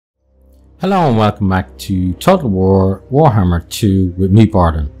Hello and welcome back to Total War Warhammer 2 with me,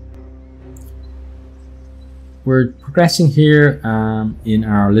 Bardon. We're progressing here in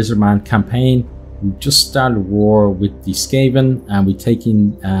our Lizardman campaign. We've just started a war with the Skaven and we're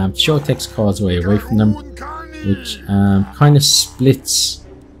taking Showtex Causeway away from them, which kind of splits,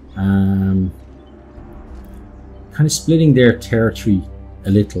 kind of splitting their territory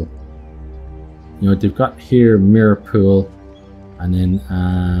a little. You know, they've got here Mirror Pool, and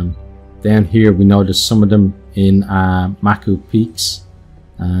then down here we know there's some of them in Maku Peaks,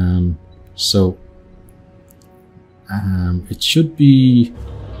 so it should be,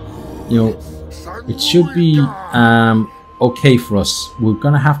 you know, it should be okay for us. We're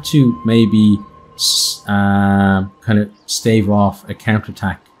gonna have to maybe kind of stave off a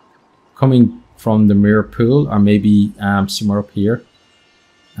counterattack coming from the Mirror Pool, or maybe somewhere up here.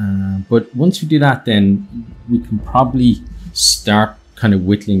 But once we do that, then we can probably start kind of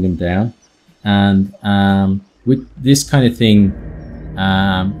whittling them down. And with this kind of thing,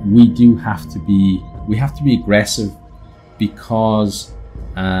 we have to be aggressive, because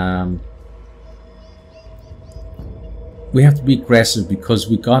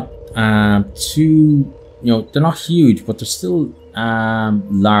we got two, you know, they're not huge, but they're still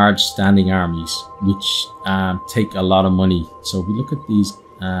large standing armies, which take a lot of money. So if we look at these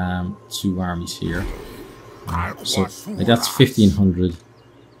two armies here, so that's 1,500,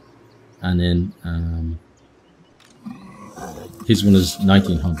 and then his one is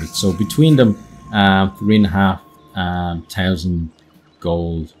 1,900. So between them, 3,500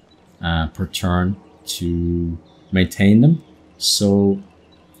 gold per turn to maintain them. So,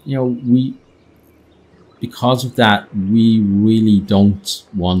 you know, because of that, we really don't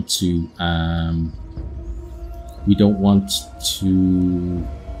want to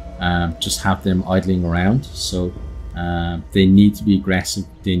just have them idling around. So they need to be aggressive.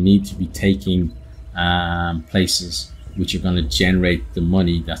 They need to be taking places which are going to generate the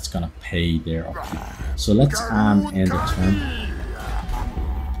money that's going to pay their upkeep. So let's end the turn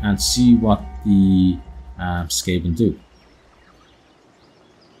and see what the Skaven do.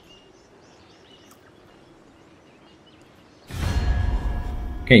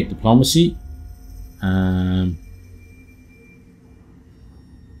 Okay, diplomacy.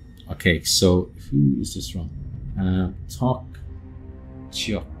 Okay, so who is this from? Talk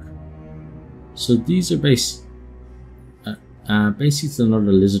Chuck. So these are basically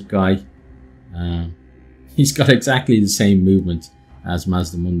another lizard guy. He's got exactly the same movement as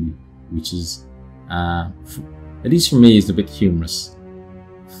Mazdamundi, which is, at least for me, is a bit humorous.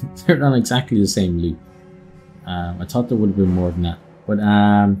 They're on exactly the same loop. I thought there would have been more than that. But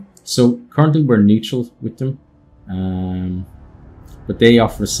so currently we're neutral with them, but they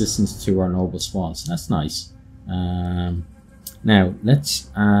offer assistance to our noble swans. So that's nice. Now let's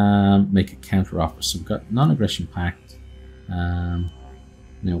make a counter offer. So we've got non-aggression pact. Now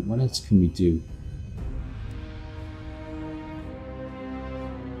what else can we do?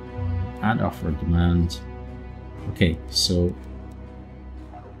 Add offer demand. Okay, so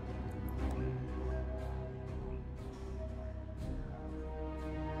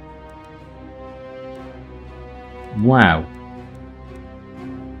wow,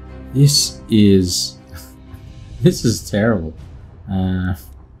 this is terrible.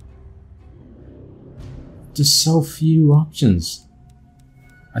 There's so few options.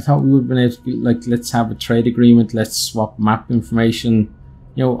 I thought we would have been able to, like, let's have a trade agreement, let's swap map information,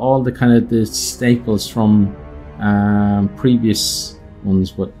 you know, all the kind of the staples from previous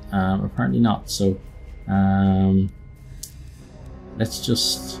ones, but apparently not. So let's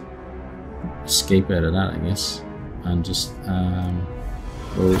just escape out of that, I guess, and just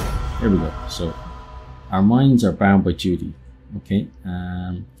well, here we go. So our minds are bound by duty. Okay,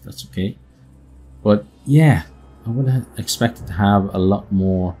 that's okay. But yeah, I would have expected to have a lot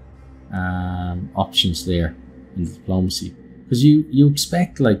more options there in diplomacy, because you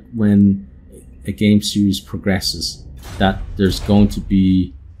expect, like, when a game series progresses, that there's going to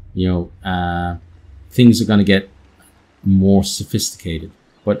be, you know, things are going to get more sophisticated.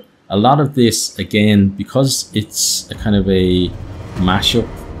 But a lot of this, again, because it's a kind of a mashup.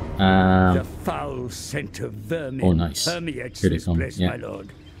 The foul scent of vermin permeates this place, my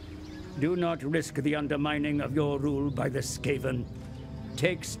lord. Do not risk the undermining of your rule by the Skaven.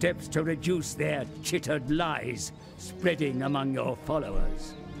 Take steps to reduce their chittered lies spreading among your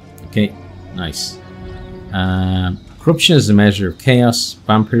followers. Okay, nice. Corruption is a measure of chaos,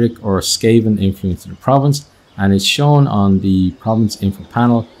 vampiric or Skaven influence in the province, and it's shown on the province info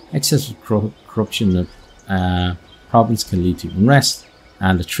panel. Excessive corruption in the province can lead to unrest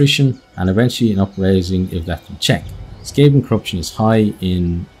and attrition, and eventually an uprising if left unchecked. Skaven corruption is high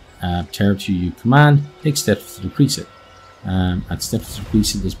in territory you command, take steps to decrease it. And steps to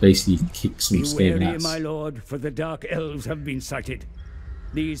decrease it is basically kick some Skaven ass. My lord, for the dark elves have been sighted.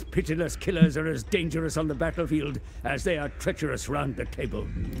 These pitiless killers are as dangerous on the battlefield as they are treacherous round the table.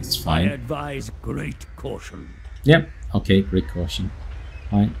 It's fine. I advise great caution. Yep. Okay, great caution.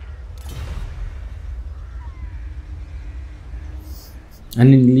 Fine.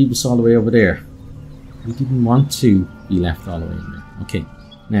 And then you leave us all the way over there. We didn't want to be left all the way in there. Okay,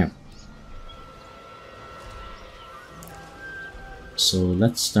 now. So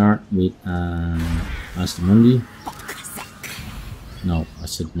let's start with Mazdamundi. No, I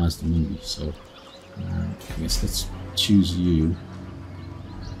said Mazdamundi, so I guess let's choose you.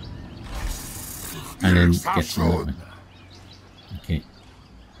 And then get you that way. Okay.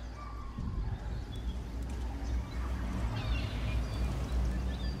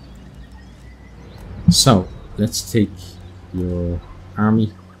 So, let's take your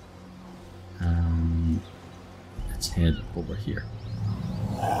army. Let's head over here.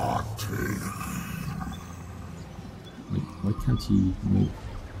 Wait, why can't he move?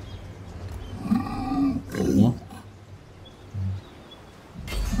 There we go.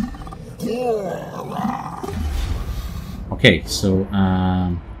 Okay, so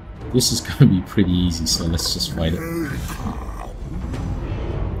this is gonna be pretty easy, so let's just fight it.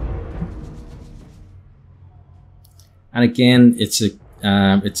 And again, it's a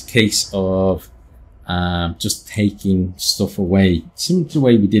case of just taking stuff away, similar to the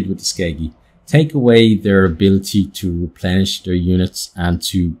way we did with the Skegi. Take away their ability to replenish their units and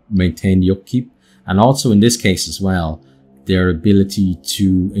to maintain the upkeep, and also in this case as well, their ability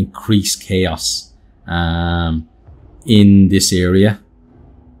to increase chaos in this area.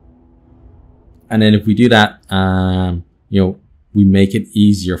 And then if we do that, you know, we make it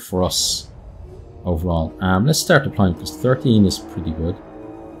easier for us overall. Let's start deploying because 13 is pretty good.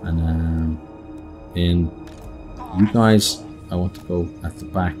 And then you guys, I want to go at the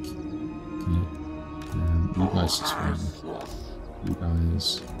back. Okay. You guys just wait. You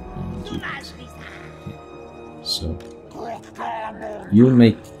guys and you guys. Okay. So you'll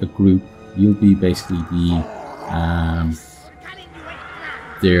make a group. You'll be basically the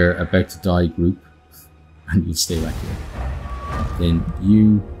they're about to die group, and you'll stay right here. Then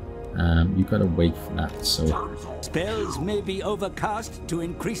you gotta wait for that. So spells may be overcast to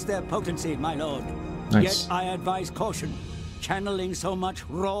increase their potency, my lord. Nice. Yet I advise caution. Channeling so much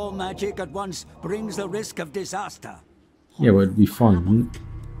raw magic at once brings the risk of disaster. Yeah, well, it'd be fun, wouldn't it?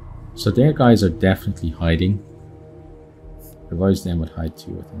 So their guys are definitely hiding. If I was them, would hide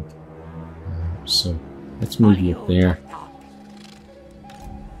too, I think. So let's move you up there.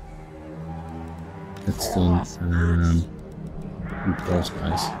 Let's then group those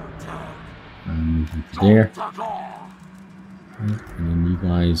guys and move you to there. And then you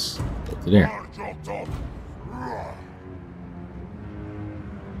guys go to there.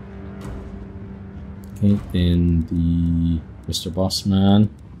 Okay, then the Mr. Bossman,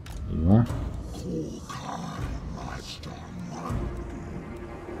 there you are.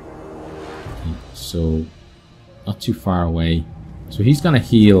 Okay, so not too far away. So he's gonna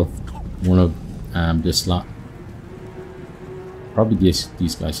heal one of this lot. Probably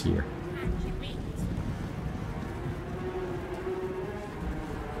these guys here.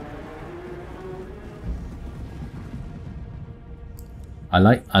 I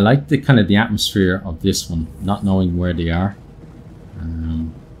like the kind of the atmosphere of this one, not knowing where they are,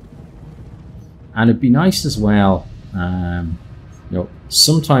 and it'd be nice as well, you know,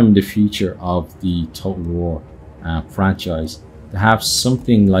 sometime in the future of the Total War franchise, to have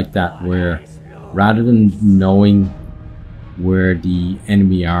something like that where rather than knowing where the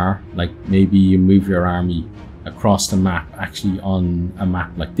enemy are, like maybe you move your army across the map, actually on a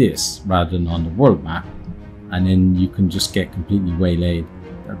map like this rather than on the world map, and then you can just get completely waylaid.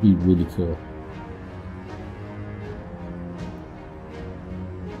 That'd be really cool.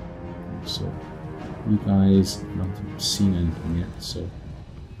 So you guys haven't seen anything yet, so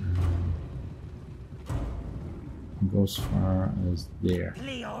go as far as there.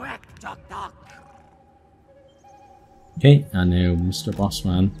 Okay, and now Mr.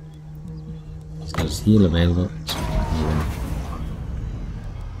 Bossman has got his heal available. So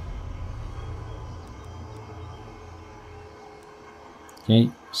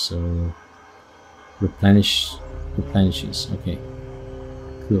okay, so replenishes. Okay,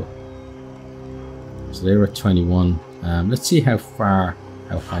 cool. So they were at 21. Let's see how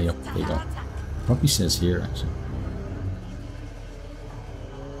high up they go. Probably says here actually.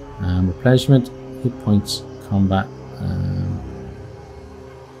 Replenishment, hit points, combat.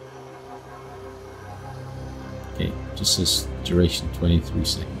 Okay, just says duration 23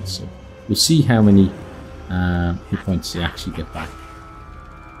 seconds. So we'll see how many hit points you actually get back.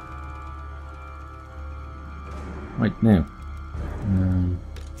 Right now,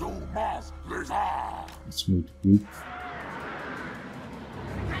 let's move to group.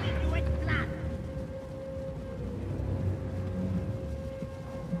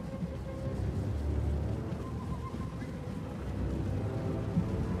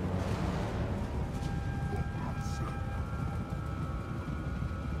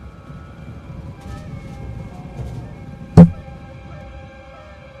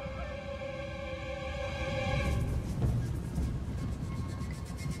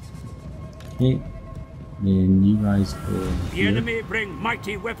 Okay, then you guys go The here. enemy bring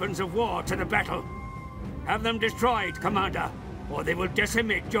mighty weapons of war to the battle. Have them destroyed, Commander, or they will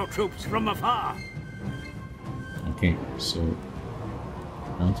decimate your troops from afar. Okay, so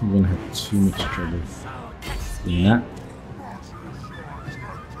I don't think we're gonna have too much trouble in that.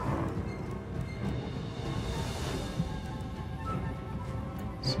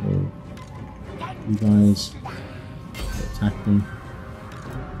 So you guys attack them.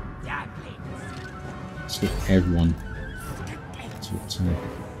 Let's get everyone to attack.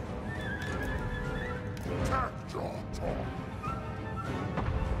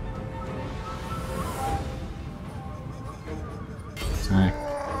 Attack.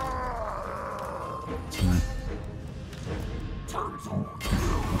 Attack.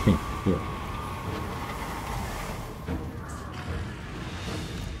 Okay, good.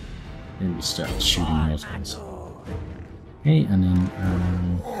 Then we start shooting those guys. Okay, and then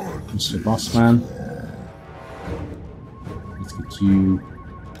Mr. Bossman. Let's get you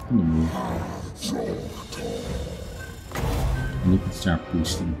on the move. And you can start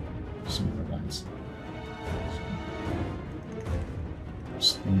boosting some of our guys.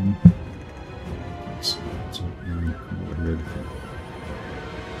 Boosting. So come over here.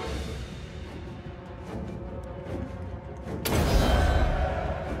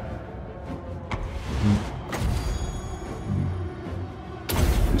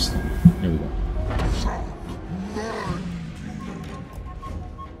 There we go.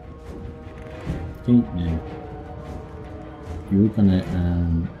 Okay, now you're gonna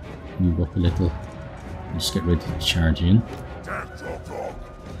move up a little and just get ready to charge in.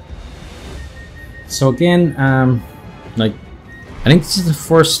 So again, like I think this is the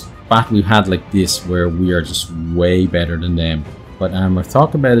first battle we've had like this where we are just way better than them. But I've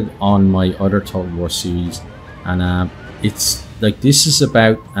talked about it on my other Total War series, and it's like this is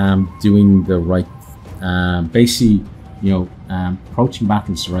about doing the right, basically, you know, approaching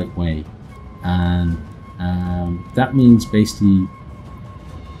battles the right way, and that means basically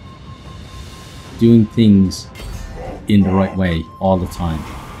doing things in the right way all the time.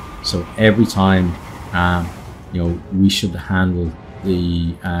 So every time, you know, we should handle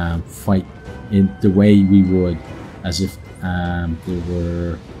the fight in the way we would as if there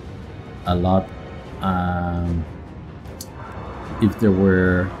were a lot, if there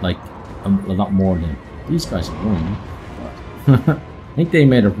were like a lot more than these guys are running. I think they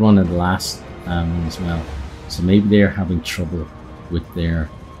made a run at the last one as well, so maybe they're having trouble with their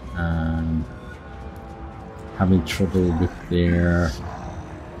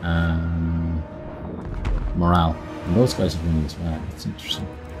morale, and those guys are running as well. That's interesting.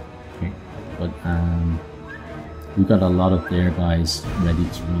 Okay, but we got a lot of their guys ready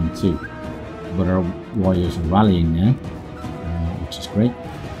to run too, but our warriors are rallying now, which is great.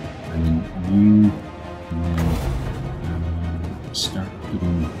 And then you can then start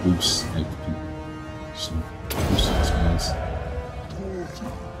giving boosts out to people. So boost those guys.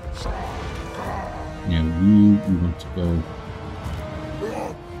 Now you want to go.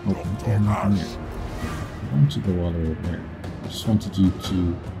 Oh, nothing there. I want to go all the way over there. I just wanted you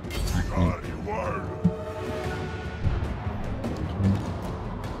to attack me.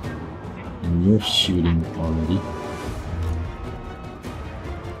 And you're shooting already.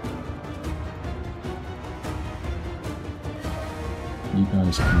 You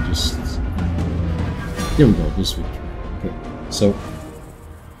guys can just there we go, this victory. Okay, so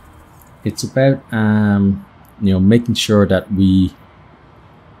it's about you know, making sure that we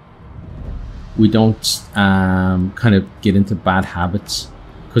don't kind of get into bad habits,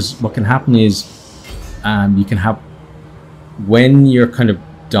 because what can happen is you can have, when you're kind of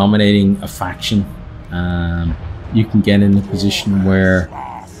dominating a faction, you can get in a position where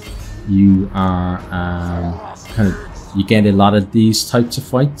you are kind of, you get a lot of these types of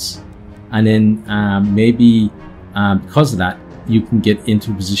fights, and then maybe because of that you can get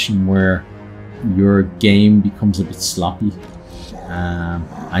into a position where your game becomes a bit sloppy,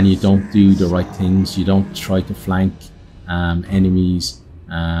 and you don't do the right things. You don't try to flank enemies.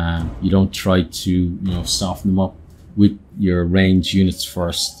 You don't try to soften them up with your ranged units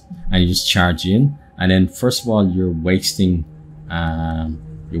first, and you just charge in. And then first of all, you're wasting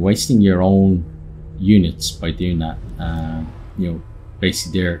your own units by doing that.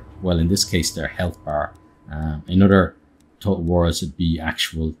 Basically well, in this case, their health bar. In other Total Wars, it'd be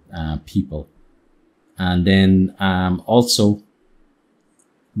actual people. And then also,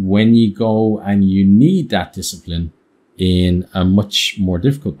 when you go and you need that discipline in a much more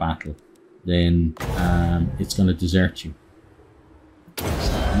difficult battle, then it's going to desert you. So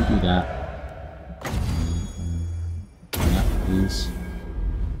you do that. That please.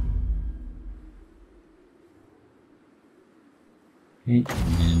 Okay,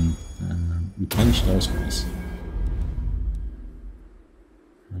 and then replenish those guys.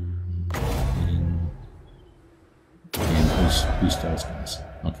 And boost those guys.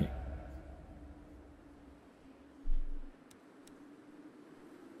 Okay.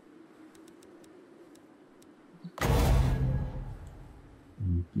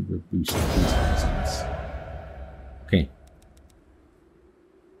 Give a boost to these guys. Okay.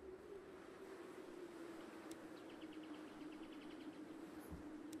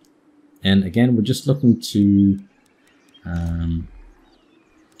 And again, we're just looking to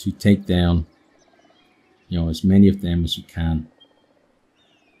take down, as many of them as we can.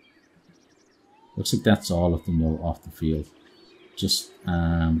 Looks like that's all of them though off the field. Just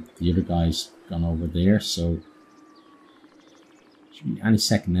the other guy's gone over there, so should be any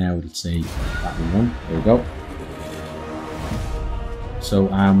second now. It'll say battle 1. There we go. So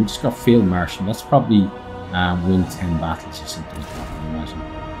we just got field marshal. That's probably win 10 battles or something like that, I imagine.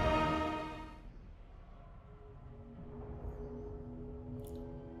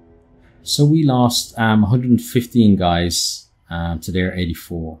 So we lost 115 guys to their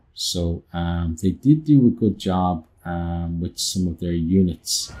 84. So they did do a good job with some of their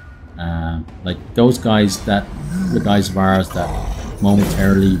units. Like those guys, the guys of ours that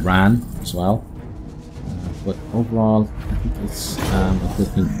momentarily ran as well. But overall, I think it's a good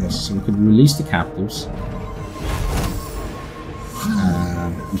thing for us. So we could release the captives.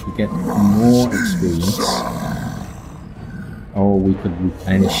 We could get more experience. Or we could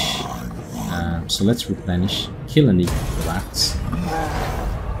replenish. So let's replenish, kill and eat the rats.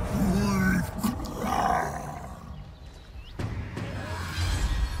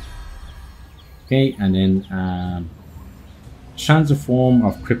 Okay, and then Transform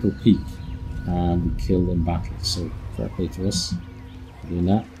of Cripple Peak. We killed in battle, so fair play to us for doing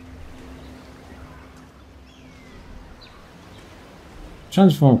that.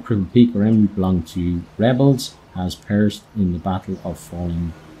 Transform of Cripple Peak, or enemy belong to rebels, has perished in the Battle of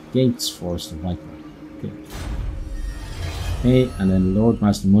Falling Gates, Forest of Viper. Okay, and then Lord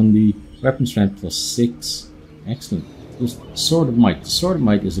Mazdamundi, weapon strength +6. Excellent. Sword of Might. The Sword of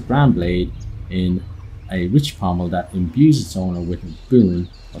Might is a grand blade in a rich pommel that imbues its owner with a boon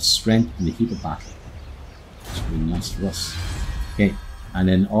of strength in the heat of battle. Which is really nice for us. Okay, and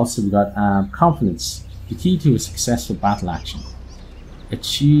then also we got confidence, the key to a successful battle action.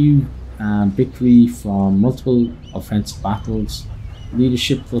 Achieve victory from multiple offensive battles.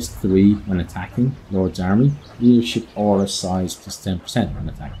 Leadership +3 when attacking Lord's army. Leadership aura size +10% when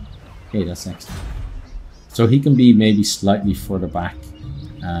attacking. Okay, that's excellent. So he can be maybe slightly further back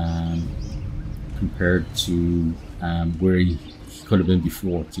compared to where he could have been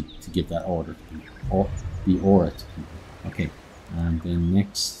before to give that order to people, or the aura to people. Okay, and then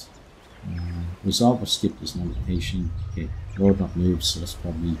next, resolve or skip this notification. Okay, Lord not moved, so that's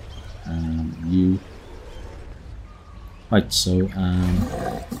probably you. Right, so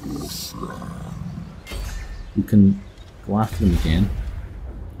we can go after them again.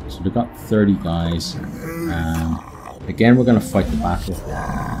 So they've got 30 guys. Again, we're going to fight the battle.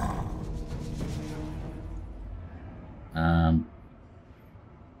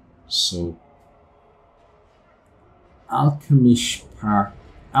 So Alchemy Spark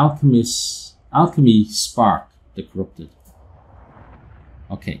the Corrupted.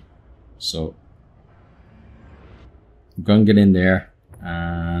 Okay, so we're going to get in there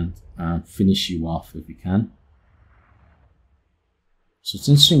and finish you off if we can. So it's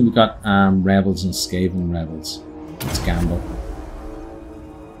interesting, we got rebels and Skaven rebels. Let's gamble.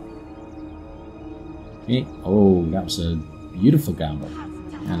 Okay, oh, that was a beautiful gamble.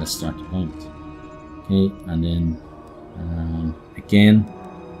 And let's start the point. Okay, and then again,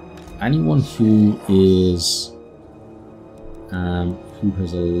 anyone who is who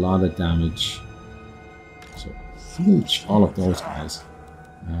has a lot of damage. So huge, all of those guys.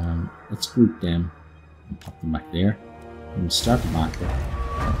 Let's group them and pop them back there. And we'll start the battle.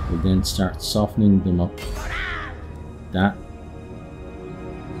 We'll then start softening them up. that.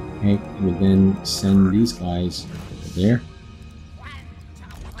 Okay, we'll then send these guys over there.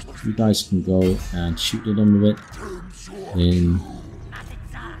 You guys can go and shoot at them a bit. Then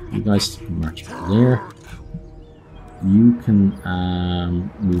you guys can march over there. You can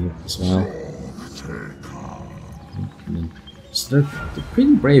move up as well. And then, so they're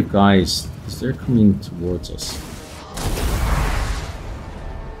pretty brave guys because they're coming towards us.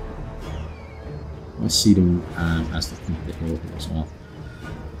 I see them as they come to the hill here as well.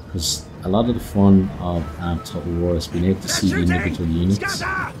 Because a lot of the fun of Total War is being able to see the individual units.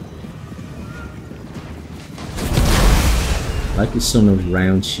 Like the some have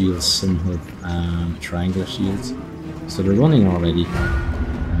round shields, some have triangular shields. So they're running already,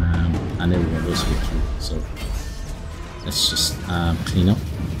 and everyone does go through. So let's just clean up.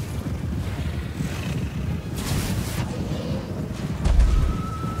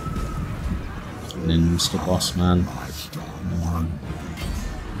 And then Mr. Bossman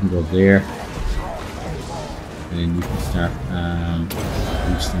can go there, and then you can start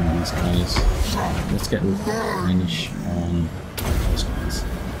boosting these guys. Let's get a replenish on those guys.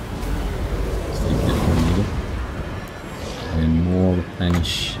 So they get needed. And then more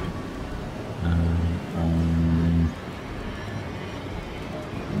replenish on.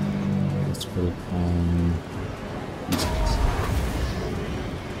 Let's put it on these guys.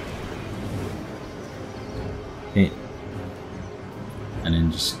 Okay. And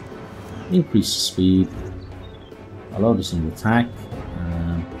then just increase the speed. Allow this to attack.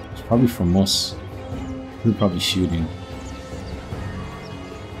 It's probably from us. We're probably shooting.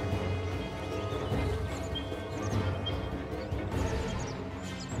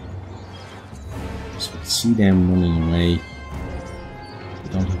 So we see them running away. We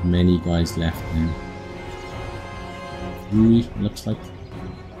don't have many guys left now. 3 looks like.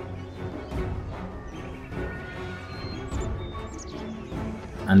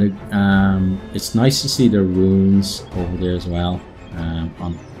 And it's nice to see their runes over there as well.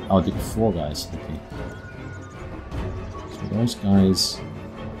 The 4 guys. Okay. So those guys,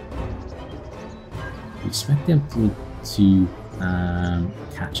 we expect them to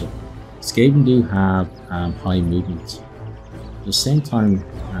catch up. Skaven do have high movement. At the same time,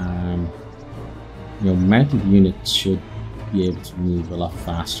 mounted units should be able to move a lot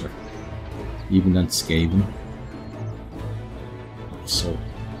faster, even than Skaven. So.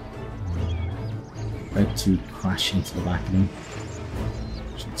 About to crash into the back of them.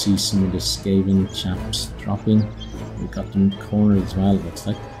 Should see some of the Skaven chaps dropping. We got them cornered as well, it looks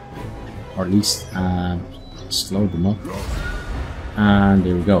like. Or at least slowed them up. And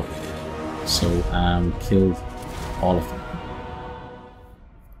there we go. So killed all of them.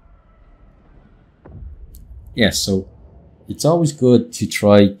 Yeah, so it's always good to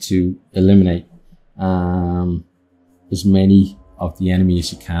try to eliminate as many of the enemy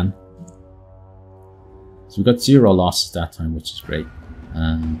as you can. So we got 0 losses that time, which is great.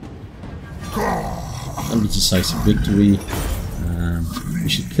 That'll be decisive victory. We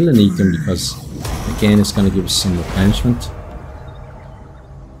should kill and eat them because, again, it's going to give us some replenishment.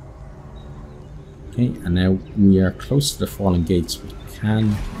 Okay, and now we are close to the fallen gates. But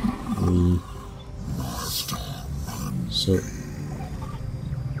can we? So.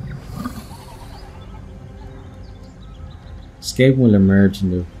 Skaven will emerge in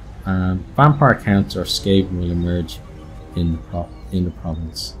the vampire counts or Skaven will emerge in the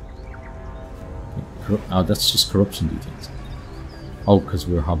province. Okay. Oh, that's just corruption details. Oh, because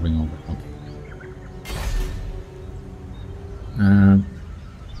we're hovering over. Okay.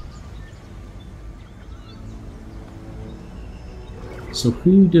 So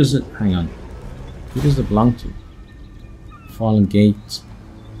who does it? Hang on. Who does it belong to? Fallen Gate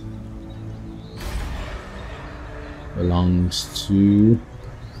belongs to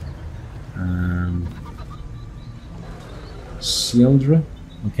Sildra.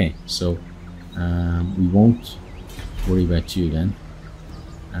 Okay, so we won't worry about you then,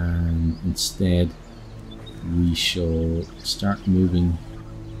 and instead we shall start moving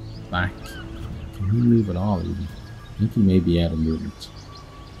back. Can he move at all even? I think he may be out of movement.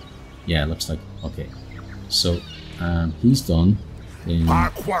 Yeah, looks like. Okay, so he's done. Then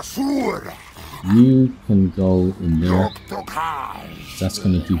you can go in there. That's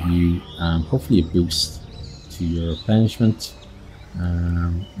going to give you hopefully a boost to your replenishment.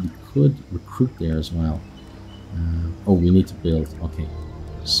 We could recruit there as well. Oh, we need to build. Okay,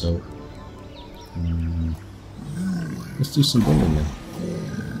 so let's do some building then.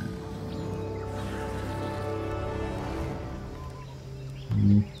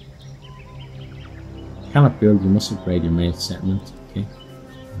 Cannot build, you must upgrade your main settlement. Okay.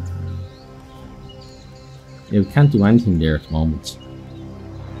 Yeah, we can't do anything there at the moment.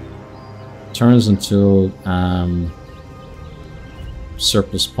 Turns until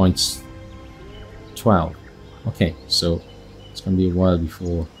surplus points 12. Okay, so it's going to be a while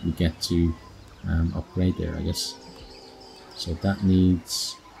before we get to upgrade there, I guess. So that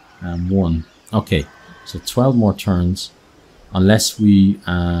needs 1. Okay, so 12 more turns, unless we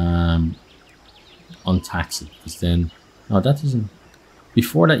untax it, because then no, that doesn't.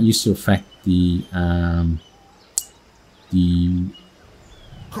 Before that used to affect the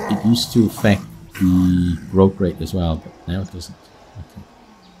it used to affect the growth rate as well, but now it doesn't. Okay.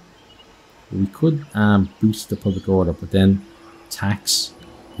 We could boost the public order, but then tax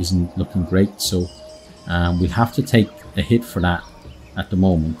isn't looking great, so we have to take a hit for that at the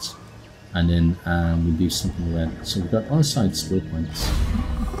moment, and then we'll do something about it. So we've got unassigned skill points.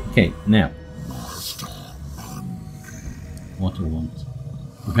 Okay, now what do we want?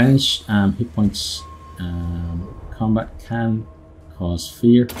 Revenge hit points. Combat can cause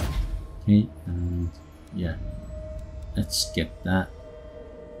fear. Okay, and yeah, let's get that.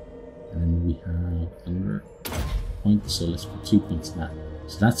 And then we have another point, so let's put 2 points in that.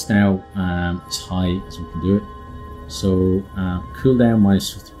 So that's now as high as we can do it. So cooldown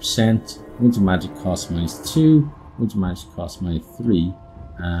minus 50%, wounds of magic cost minus 2, wounds of magic cost minus 3,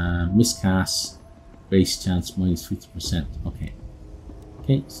 miscast base chance minus 50%. Okay.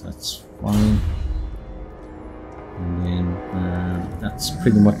 Okay, so that's fine. And then that's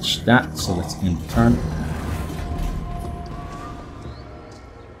pretty much that. So let's end the turn.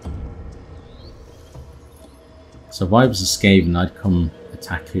 So if I was a Skaven, I'd come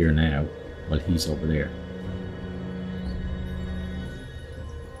attack here now while he's over there.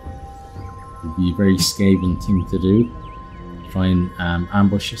 It would be a very Skaven thing to do. Try and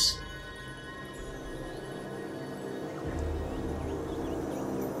ambush us.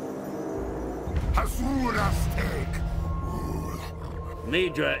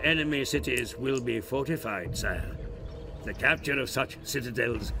 Major enemy cities will be fortified, sire. The capture of such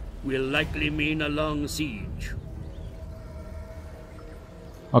citadels will likely mean a long siege.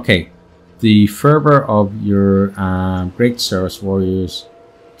 Okay, the fervor of your great service warriors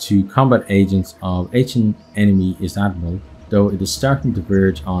to combat agents of ancient enemy is admirable, though it is starting to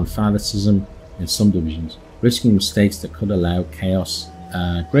verge on fanaticism in some divisions, risking mistakes that could allow chaos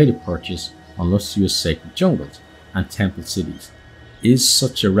greater purchase on luxurious sacred jungles and temple cities. Is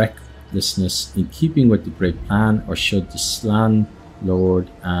such a recklessness in keeping with the great plan, or should the Slan Lord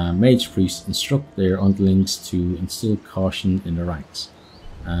Mage Priest instruct their underlings to instill caution in the ranks?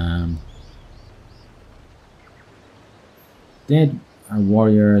 Dead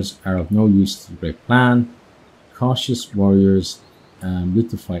warriors are of no use to the great plan. Cautious warriors live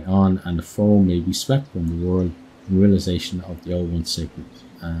to fight on, and the foe may be swept from the world in realization of the old one's sacred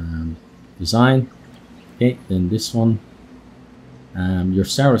design. Okay, then this one. Your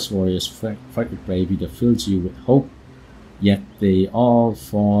Saurus warriors fight with bravery that fills you with hope, yet they all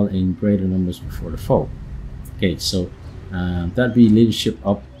fall in greater numbers before the foe. Okay, so that'd be leadership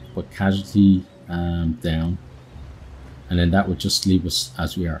up, but casualty down, and then that would just leave us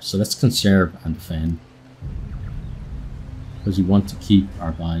as we are. So let's conserve and defend, because we want to keep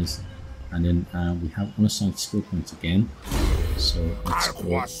our guys. And then we have unassigned skill points again, so let's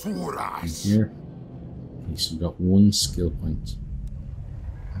go in here. Okay, so we've got 1 skill point.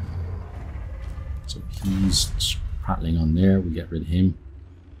 So he's prattling on there, we get rid of him.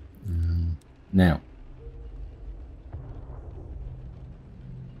 Now,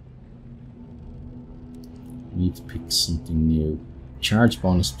 we need to pick something new. Charge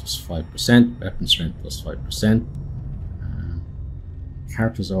bonus plus 5%, weapon strength plus 5%,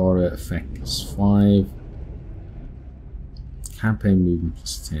 character's aura effect plus 5, campaign movement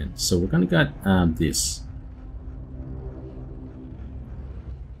plus 10. So we're going to get this.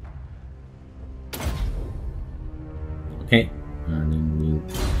 Okay, and then we'll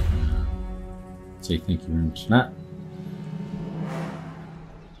say thank you very much for that.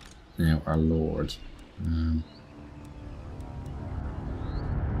 Now our Lord.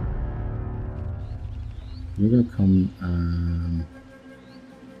 We're going to come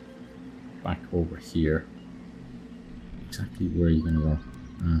back over here. Exactly where are you going to go?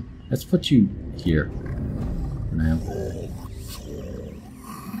 Let's put you here for now.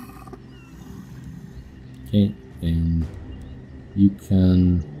 Okay, then you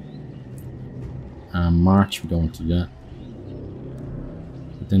can march. We don't want to do that,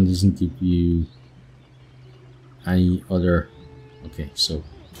 but then it doesn't give you any other. Okay, so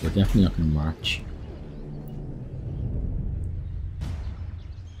we're definitely not going to march.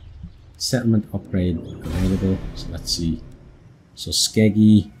 Settlement upgrade available. So let's see. So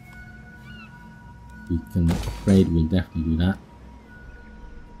Skeggy, we can upgrade, we'll definitely do that.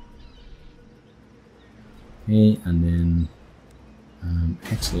 Okay, and then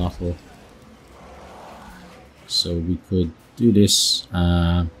Hexalotl. So we could do this,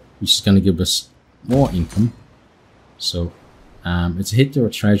 which is going to give us more income. So it's a hit to our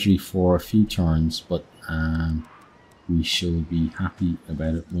treasury for a few turns, but we shall be happy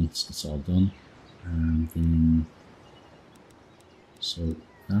about it once it's all done. And then, so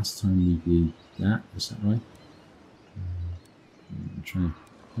last time we did that, is that right? I'm trying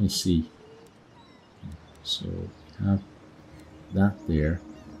to see. So we have that there.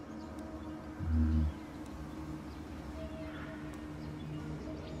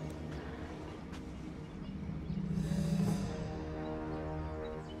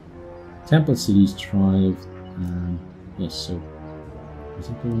 Temple cities thrive. Yes, so is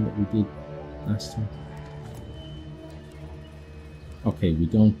it the one that we did last time? Okay, we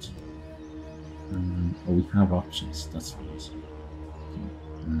don't. Oh, we have options. That's what it is.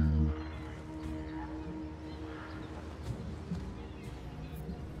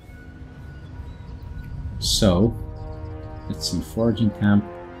 So let's see, foraging camp,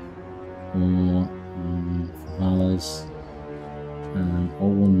 Vallas,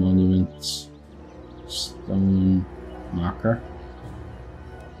 O1 monuments, stone marker.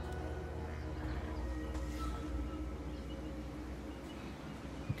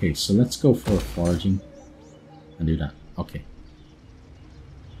 Okay, so let's go for foraging and do that. Okay.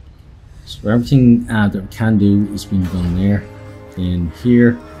 So everything that we can do is being done there. Then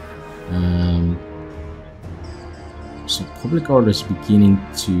here, so public order is beginning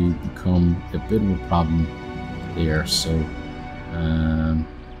to become a bit of a problem there. So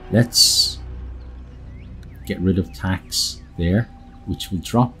let's get rid of tax there, which will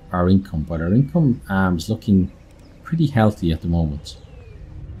drop our income, but our income is looking pretty healthy at the moment.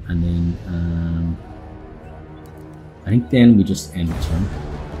 And then I think then we just end the turn.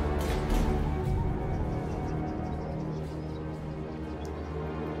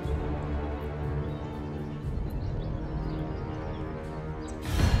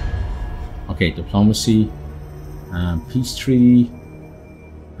 Okay, diplomacy, peace treaty,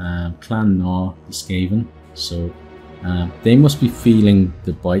 clan Gnaw, the Skaven. So they must be feeling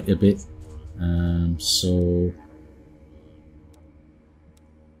the bite a bit. So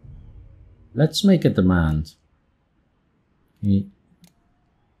let's make a demand. Okay.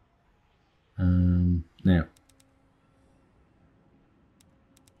 Now.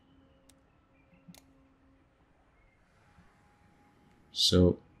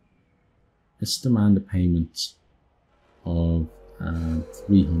 So let's demand a payment of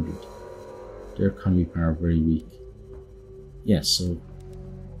 300. Their economy power very weak. Yeah, so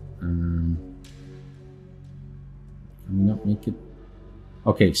can we not make it?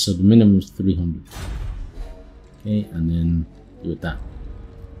 Okay, so the minimum is 300. Okay, and then do it that.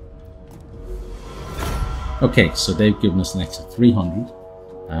 Okay, so they've given us an extra 300,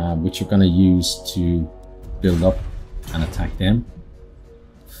 which we're going to use to build up and attack them.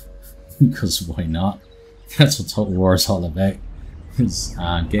 Because why not? That's what Total War is all about. It's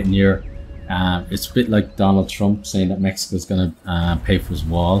getting your. It's a bit like Donald Trump saying that Mexico's going to pay for his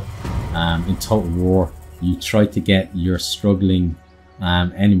wall. In Total War, you try to get your struggling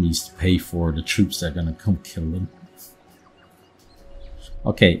enemies to pay for the troops that are going to come kill them.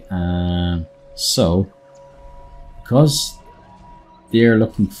 Okay, so because they're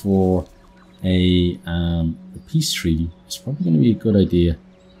looking for a peace treaty, it's probably going to be a good idea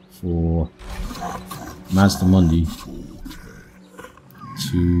for Mazdamundi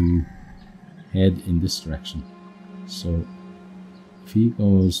to head in this direction. So if he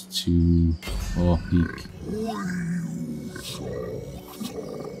goes to Peak,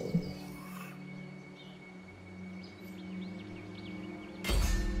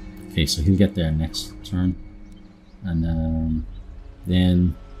 okay, so he'll get there next turn, and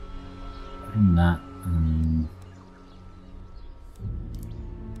then other than that,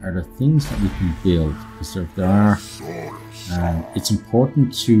 are there things that we can build? Because if there are, it's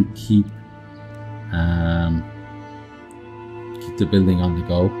important to keep the building on the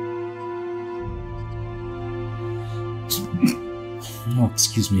go. Oh,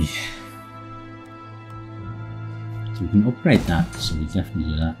 excuse me. So we can upgrade that, so we definitely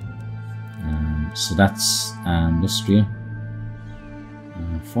do that. So that's Lustria.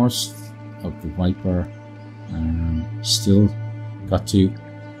 Forest of the Viper. Still got to.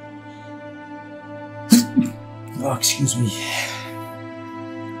 Oh, excuse me.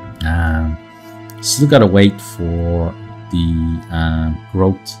 Still gotta wait for the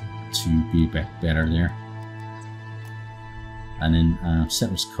growth to be a bit better there. And then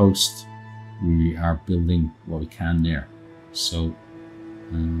Settlers Coast, we are building what we can there. So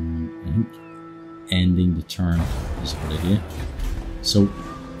I think ending the turn is a good idea. So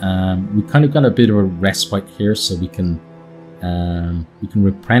we kind of got a bit of a respite here, so we can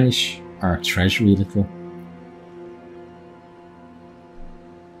replenish our treasury a little.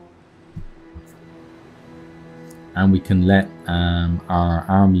 And we can let our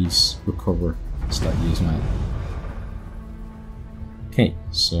armies recover slightly as well. Okay,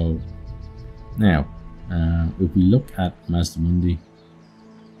 so now if we look at Mazdamundi,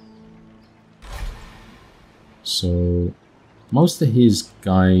 so most of his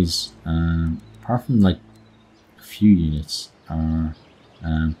guys, apart from like a few units, are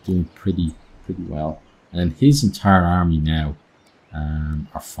doing pretty well, and his entire army now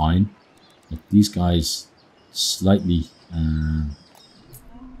are fine. Like these guys slightly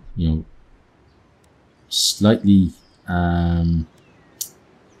slightly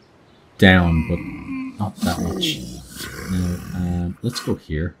down, but not that much. Now let's go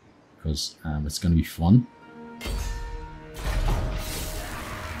here because it's going to be fun.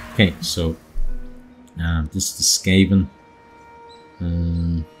 Okay, so this is the Skaven.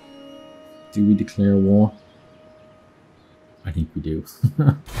 Do we declare war? I think we do.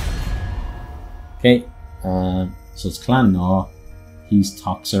 Okay, so it's Clan Naw. He's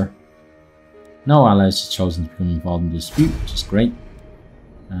Toxer. No allies have chosen to become involved in the dispute, which is great.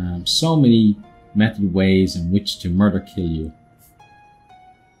 So many method ways in which to murder kill you.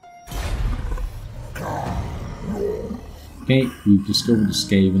 Okay, we've discovered the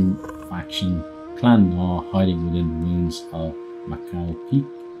Skaven faction. Clan Naw hiding within the ruins of Macau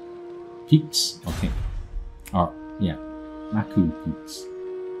Peaks. Okay. Or, yeah, Maku Peaks.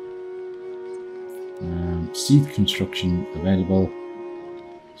 Siege construction available.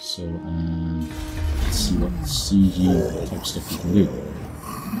 So, let's see what CG type stuff we can do.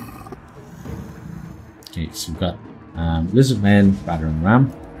 Okay, so we've got Lizardmen, Battering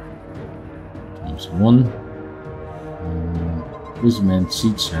Ram. Times 1. Lizardmen,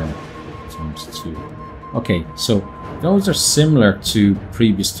 Siege Tower. Times 2. Okay, so those are similar to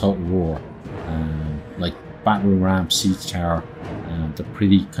previous Total War. Like Battering Ram, Siege Tower. They're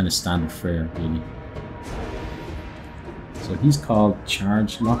pretty kind of standard fare, really. So he's called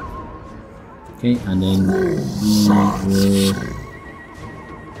Charge Lock. Okay, and then we will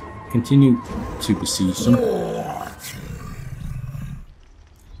continue to besiege them.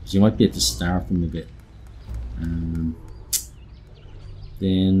 So you might be able to starve them a bit.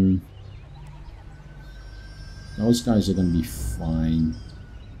 Then those guys are going to be fine.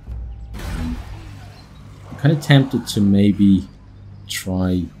 I'm kind of tempted to maybe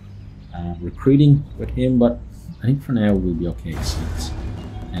try recruiting with him, but I think for now we'll be okay. So let's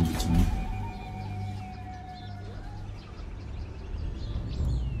end the turn.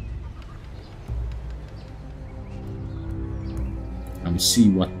 And we see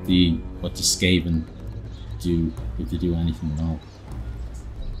what the Skaven do, if they do anything at all.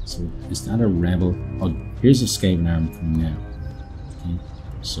 So is that a rebel? Oh, here's a Skaven army coming now. Okay,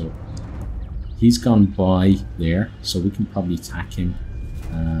 so he's gone by there, so we can probably attack him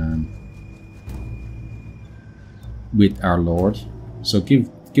with our Lord. So give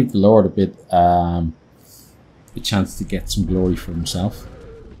the Lord a bit a chance to get some glory for himself.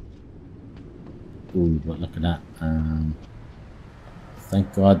 Ooh, but look at that.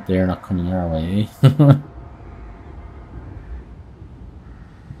 Thank God they're not coming our way, eh?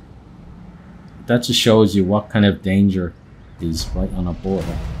 That just shows you what kind of danger is right on our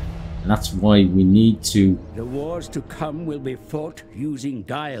border. And that's why we need to... The wars to come will be fought using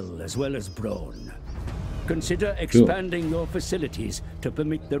guile as well as brawn. Consider expanding your facilities to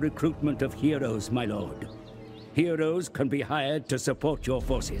permit the recruitment of heroes, my lord. Heroes can be hired to support your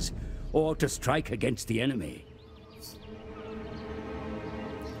forces, or to strike against the enemy.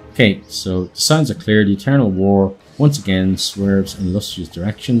 Okay, so the signs are clear. The Eternal War once again swerves in Lustrious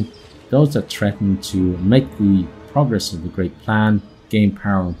direction. Those that threaten to make the progress of the great plan gain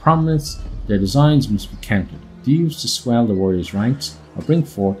power and prominence, their designs must be countered. Do you use to swell the warriors' ranks, or bring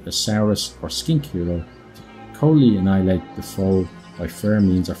forth a Saurus or Skink hero to coldly annihilate the foe by fair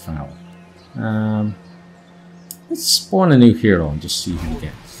means or foul? Let's spawn a new hero and just see who we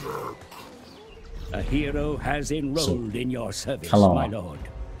get. A hero has enrolled in your service, my lord.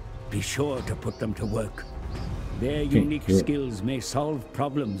 Be sure to put them to work. Their unique skills may solve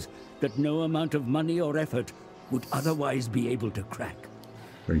problems that no amount of money or effort would otherwise be able to crack.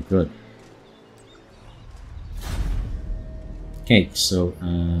 Very good. Okay, so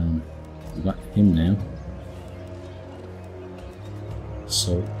we got him now.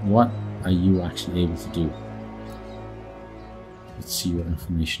 So what are you actually able to do? Let's see your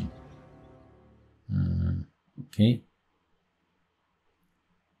information. Okay.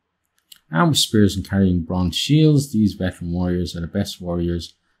 Armed with spears and carrying bronze shields, these veteran warriors are the best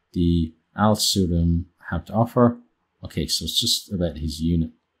warriors the Al-Surim have to offer. Okay, so it's just about his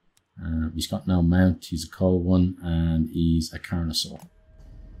unit. He's got no mount, he's a cold one, and he's a carnosaur.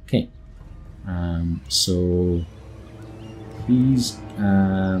 Okay, so he's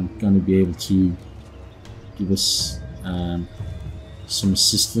going to be able to give us some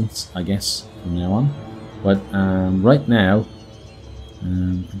assistance, I guess, from now on. But right now,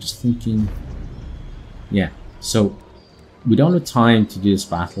 I'm just thinking, yeah, so we don't have time to do this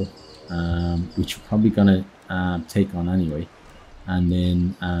battle, which we're probably going to take on anyway. And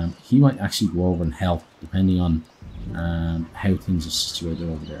then he might actually go over and help, depending on how things are situated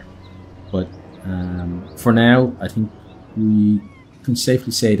over there. But for now, I think we can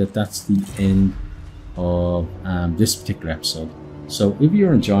safely say that that's the end of this particular episode. So if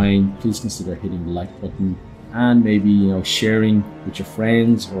you're enjoying, please consider hitting the like button and maybe sharing with your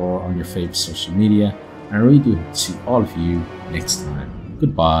friends or on your favorite social media. And I really do hope to see all of you next time.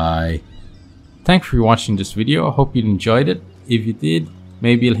 Goodbye. Thanks for watching this video. I hope you enjoyed it. If you did,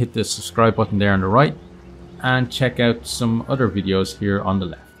 maybe you'll hit the subscribe button there on the right and check out some other videos here on the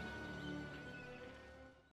left.